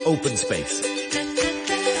Open Space.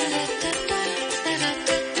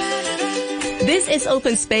 This is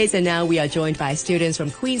Open Space, and now we are joined by students from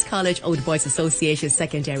Queen's College Old Boys Association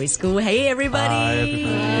Secondary School. Hey, everybody. Hi,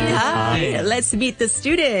 everybody. Hi. Let's meet the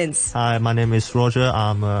students. Hi, my name is Roger.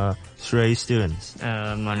 I'm a 3A student.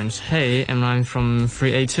 My name is Hey, and I'm from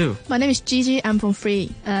 3A2. My name is Gigi. I'm from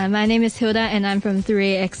 3. My name is Hilda, and I'm from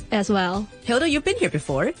 3A as well. Hilda, you've been here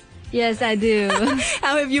before. Yes, I do.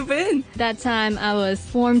 How have you been? That time I was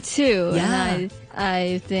Form 2, Yeah. and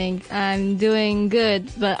I think I'm doing good,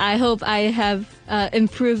 but I hope I have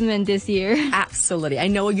improvement this year. Absolutely. I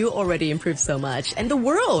know you already improved so much, and the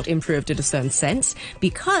world improved in a certain sense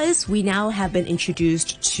because we now have been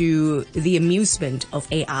introduced to the amusement of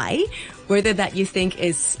AI. Whether that you think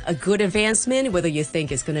is a good advancement, whether you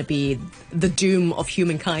think it's going to be the doom of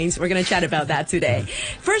humankind, we're going to chat about that today.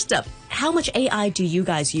 First up, how much AI do you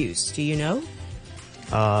guys use? Do you know?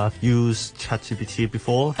 Used ChatGPT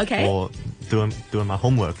before. Okay. For doing my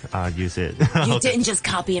homework, I use it. You didn't just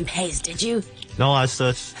copy and paste, did you? No, I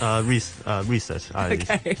searched research.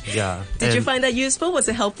 Okay. Yeah. Did you find that useful? Was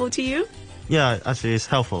it helpful to you? Yeah, actually, it's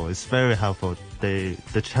helpful. It's very helpful. The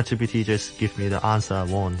ChatGPT just give me the answer I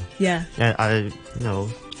want. Yeah. And I,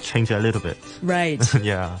 change it a little bit. Right.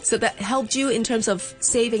 Yeah. So that helped you in terms of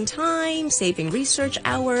saving time, saving research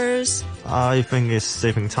hours? I think it's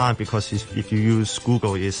saving time because if you use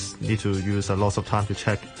Google, you need to use a lot of time to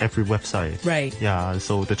check every website. Right. Yeah,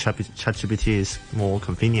 so the ChatGPT is more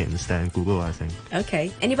convenient than Google, I think.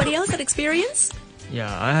 Okay. Anybody else had experience? Yeah,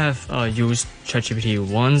 I have used ChatGPT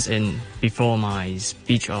once before my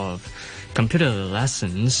speech of computer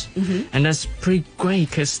lessons, and that's pretty great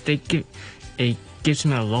because it gives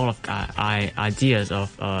me a lot of ideas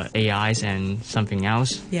of AIs and something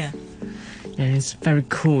else. Yeah. Yeah, it's very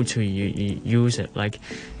cool to use it. Like,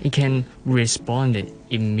 it can respond it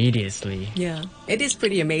immediately. Yeah. It is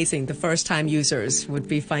pretty amazing. The first time users would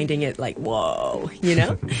be finding it like, whoa, you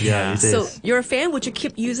know? Yeah, it So is. you're a fan? Would you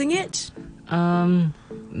keep using it?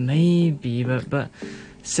 Maybe, but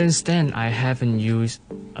since then I haven't used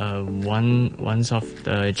once of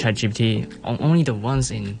the ChatGPT, only the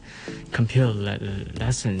ones in computer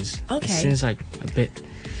lessons. Okay. It seems like a bit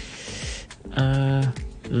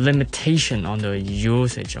limitation on the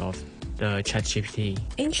usage of the ChatGPT.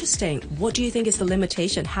 Interesting. What do you think is the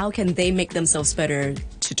limitation? How can they make themselves better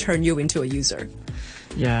to turn you into a user?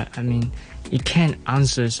 Yeah, I mean, it can't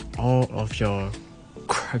answer all of your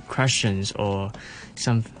questions or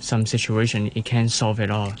some situation. It can't solve it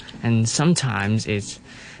all, and sometimes it's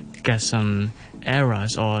got some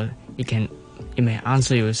errors, or it may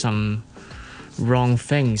answer you some wrong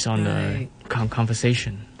things on Right. the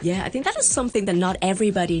conversation. Yeah, I think that is something that not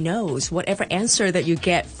everybody knows. Whatever answer that you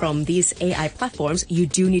get from these AI platforms, you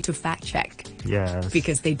do need to fact check Yes.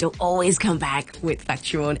 because they don't always come back with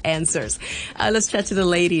factual answers. Let's chat to the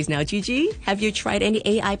ladies now. Gigi, have you tried any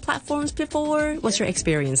AI platforms before? What's your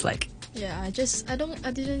experience like? Yeah, I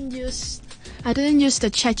didn't use the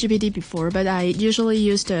ChatGPT before, but I usually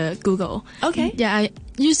use the Google. Okay. Yeah, I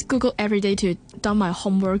use Google every day to do my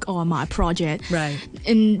homework or my project. Right.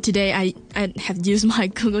 And today I have used my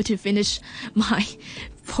Google to finish my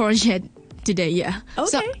project today. Yeah.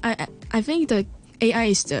 So Okay. I think the AI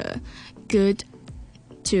is the good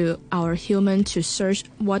to our human to search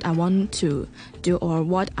what I want to do or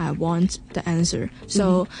what I want the answer.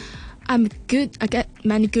 So I'm good. I get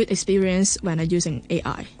many good experience when I'm using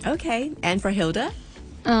AI. Okay. And for Hilda?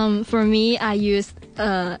 For me, I use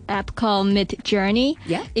an app called Midjourney.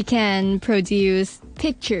 Yeah. It can produce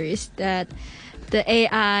pictures that the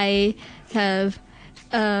AI have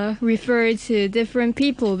referred to different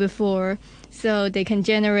people before, so they can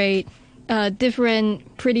generate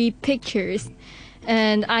different pretty pictures.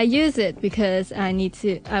 And I use it because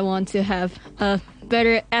I want to have a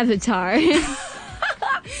better avatar.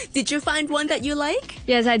 Did you find one that you like?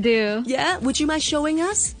 Yes, I do. Yeah? Would you mind showing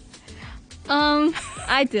us?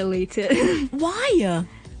 I delete it Why?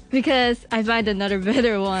 because I find another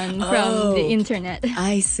better one from the internet.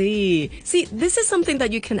 I see. See, this is something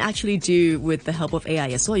that you can actually do with the help of AI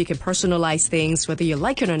as well. You can personalize things, whether you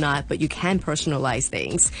like it or not, but you can personalize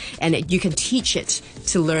things. And you can teach it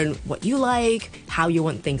to learn what you like, how you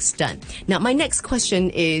want things done. Now, my next question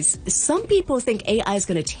is, some people think AI is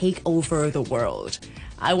going to take over the world.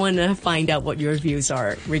 I want to find out what your views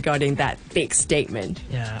are regarding that big statement.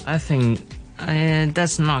 Yeah, I think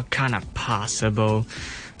that's not kind of possible.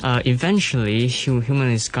 eventually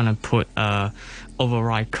human is gonna put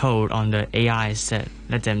override code on the AI set.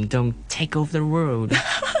 Let them don't take over the world.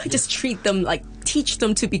 Just treat them teach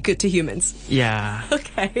them to be good to humans. Yeah.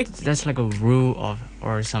 Okay. That's like a rule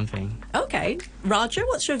or something. Okay. Roger,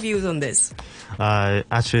 what's your views on this? I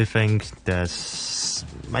actually think that's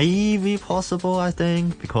maybe possible, I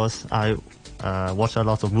think, because I watch a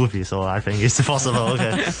lot of movies, so I think it's possible.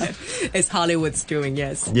 Okay. It's Hollywood's doing,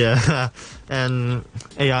 yes. Yeah. And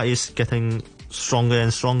AI is getting stronger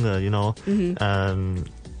and stronger,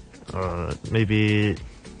 maybe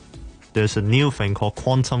there's a new thing called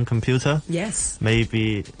quantum computer. Yes.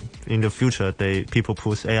 Maybe in the future, people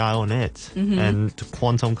put AI on it, and the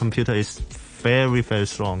quantum computer is very, very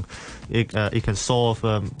strong. It can solve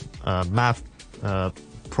a math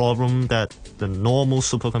problem that the normal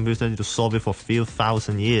supercomputer need to solve it for a few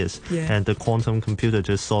thousand years, and the quantum computer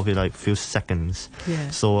just solve it like few seconds. Yeah.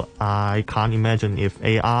 So I can't imagine if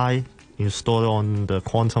AI installed on the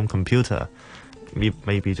quantum computer,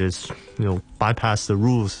 maybe just bypass the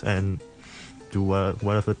rules and do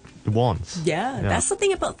whatever it wants. Yeah, that's the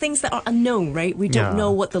thing about things that are unknown, right? We don't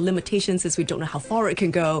know what the limitations is. We don't know how far it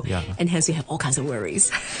can go, and hence we have all kinds of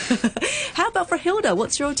worries. How about for Hilda?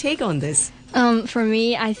 What's your take on this? For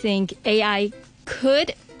me, I think AI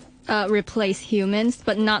could replace humans,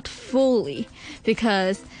 but not fully,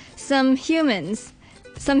 because some humans'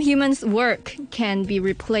 work can be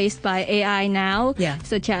replaced by AI now,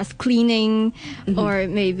 such as cleaning or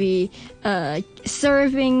maybe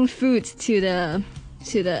serving food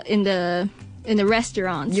in the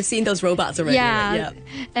restaurants. You've seen those robots already, right? Yeah.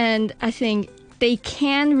 And I think they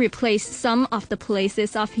can replace some of the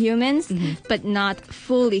places of humans, but not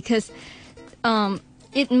fully, because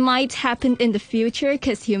it might happen in the future,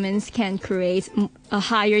 because humans can create a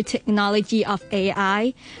higher technology of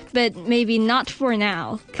AI, but maybe not for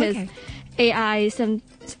now, because AI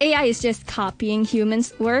is just copying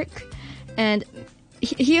humans' work, and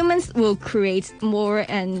humans will create more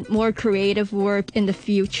and more creative work in the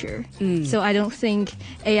future. So I don't think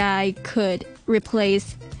AI could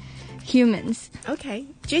replace humans. Okay.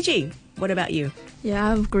 Gigi, what about you? Yeah,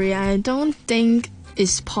 I agree. I don't think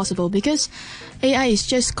it's possible because AI is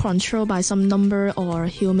just controlled by some number or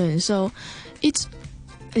human. So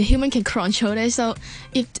a human can control it. So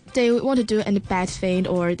if they want to do any bad thing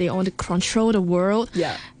or they want to control the world,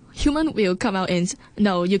 human will come out and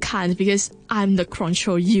no, you can't because I'm the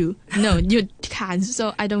control you. No, you can't.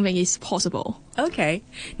 So I don't think it's possible. Okay.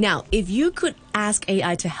 Now, if you could ask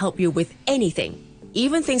AI to help you with anything,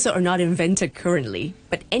 even things that are not invented currently,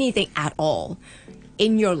 but anything at all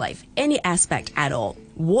in your life, any aspect at all,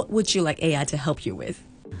 what would you like AI to help you with?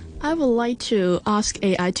 I would like to ask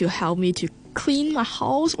AI to help me to clean my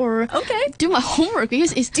house or do my homework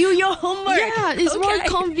because it's do your homework. Yeah, it's more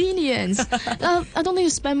convenient. I don't need to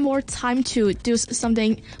spend more time to do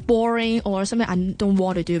something boring or something I don't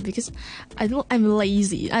want to do because I'm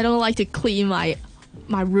lazy. I don't like to clean my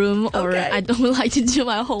room or I don't like to do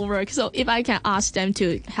my homework. So if I can ask them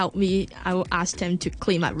to help me, I will ask them to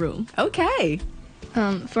clean my room. Okay.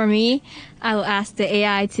 For me, I will ask the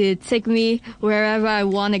AI to take me wherever I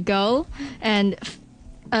want to go and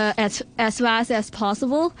as fast as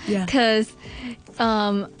possible. Because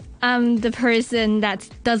I'm the person that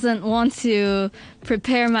doesn't want to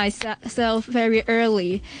prepare myself very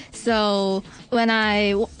early. So when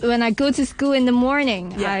I go to school in the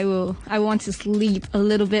morning, I want to sleep a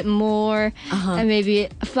little bit more and maybe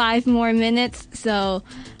 5 more minutes. So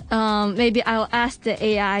maybe I'll ask the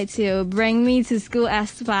AI to bring me to school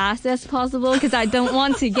as fast as possible because I don't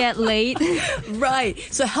want to get late. Right.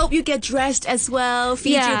 So help you get dressed as well,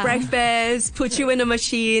 feed you breakfast, put you in a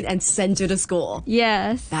machine and send you to school.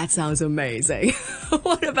 Yes. That sounds amazing.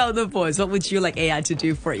 What about the boys? What would you like AI to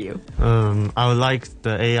do for you? I would like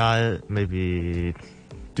the AI maybe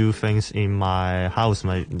do things in my house,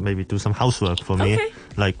 maybe do some housework for me,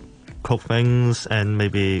 like cook things and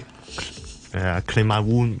maybe clean my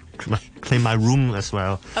room as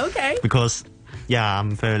well. Okay. Because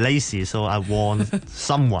I'm very lazy, so I want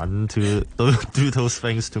someone to do those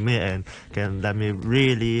things to me and can let me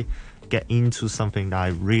really get into something that I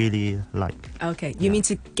really like. Okay. You mean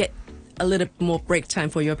to get a little more break time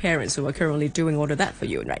for your parents who are currently doing all of that for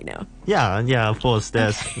you right now? Yeah, of course.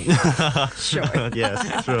 There's sure.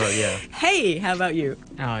 Yes, sure, yeah. Hey, how about you?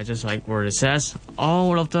 Just like where it says,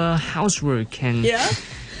 all of the housework can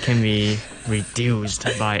be reduced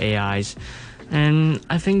by AIs. And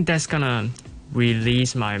I think that's gonna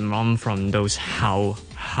release my mom from those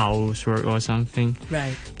housework or something.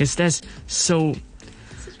 Right. Because that's so...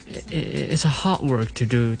 It's a hard work to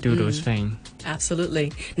do those things.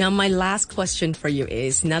 Absolutely. Now, my last question for you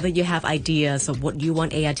is, now that you have ideas of what you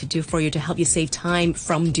want AI to do for you to help you save time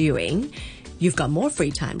from doing, you've got more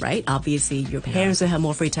free time, right? Obviously, your parents will have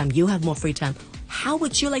more free time. You have more free time. How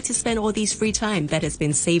would you like to spend all these free time that has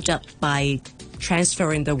been saved up by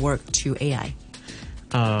transferring the work to AI?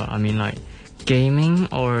 I mean, like gaming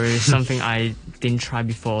or something I didn't try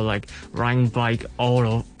before, like riding bike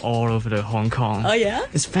all over the Hong Kong. Oh, yeah?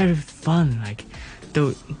 It's very fun. Like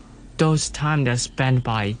those time that's spent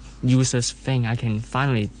by users thing, I can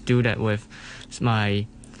finally do that with my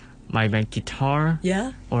guitar.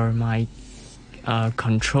 Yeah? Or my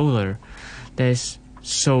controller. That's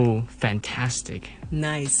so fantastic.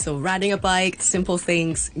 Nice. So riding a bike, simple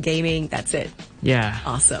things, gaming, that's it. Yeah.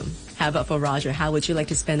 Awesome. How about for Roger? How would you like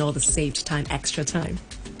to spend all the saved time, extra time?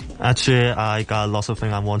 Actually, I got lots of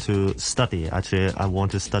things I want to study. Actually, I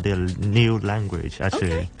want to study a new language.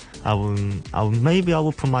 Actually, Okay. maybe I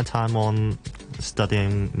will put my time on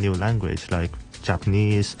studying new language like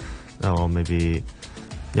Japanese, or maybe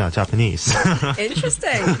Japanese.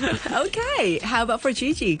 Interesting. Okay. How about for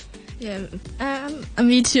Gigi? Yeah,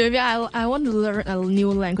 me too. Yeah, I want to learn a new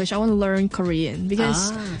language. I want to learn Korean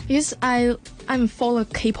because I'm follow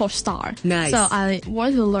K-pop star. Nice. So I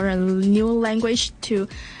want to learn a new language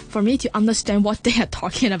for me to understand what they are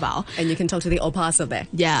talking about. And you can talk to the oppas of there.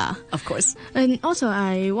 Yeah. Of course. And also,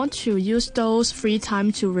 I want to use those free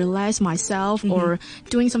time to relax myself or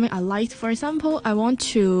doing something I like. For example, I want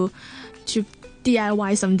to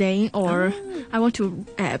DIY something, or I want to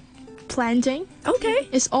planting. Okay.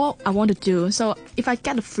 It's all I want to do. So if I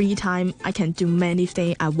get a free time, I can do many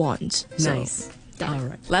things I want. Nice. So, All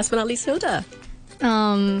right. Last but not least, Hilda.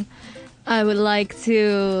 I would like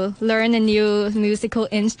to learn a new musical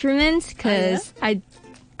instrument because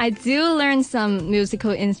I do learn some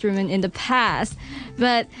musical instrument in the past,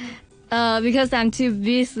 but because I'm too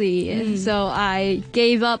busy, so I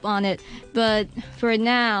gave up on it. But for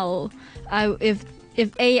now, if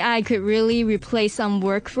AI could really replace some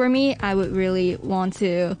work for me, I would really want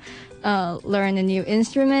to learn a new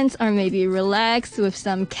instrument or maybe relax with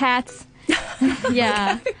some cats.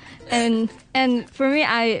 Yeah. And for me,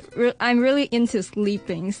 I'm really into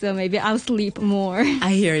sleeping, so maybe I'll sleep more.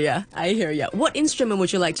 I hear ya. What instrument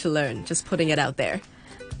would you like to learn? Just putting it out there.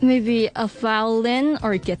 Maybe a violin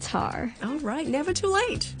or guitar. All right. Never too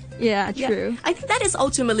late. Yeah, true. I think that is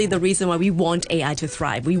ultimately the reason why we want AI to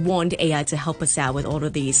thrive. We want AI to help us out with all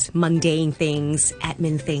of these mundane things,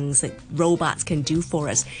 admin things that robots can do for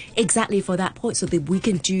us. Exactly for that point, so that we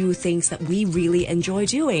can do things that we really enjoy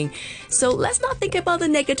doing. So let's not think about the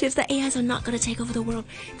negatives. That AIs are not going to take over the world.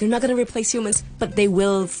 They're not going to replace humans, but they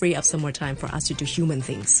will free up some more time for us to do human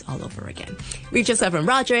things all over again. We've just heard from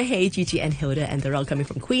Roger, Hey, Gigi, and Hilda, and they're all coming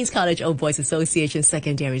from Queen's College Old Boys Association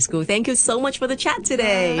Secondary School. Thank you so much for the chat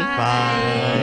today. Bye.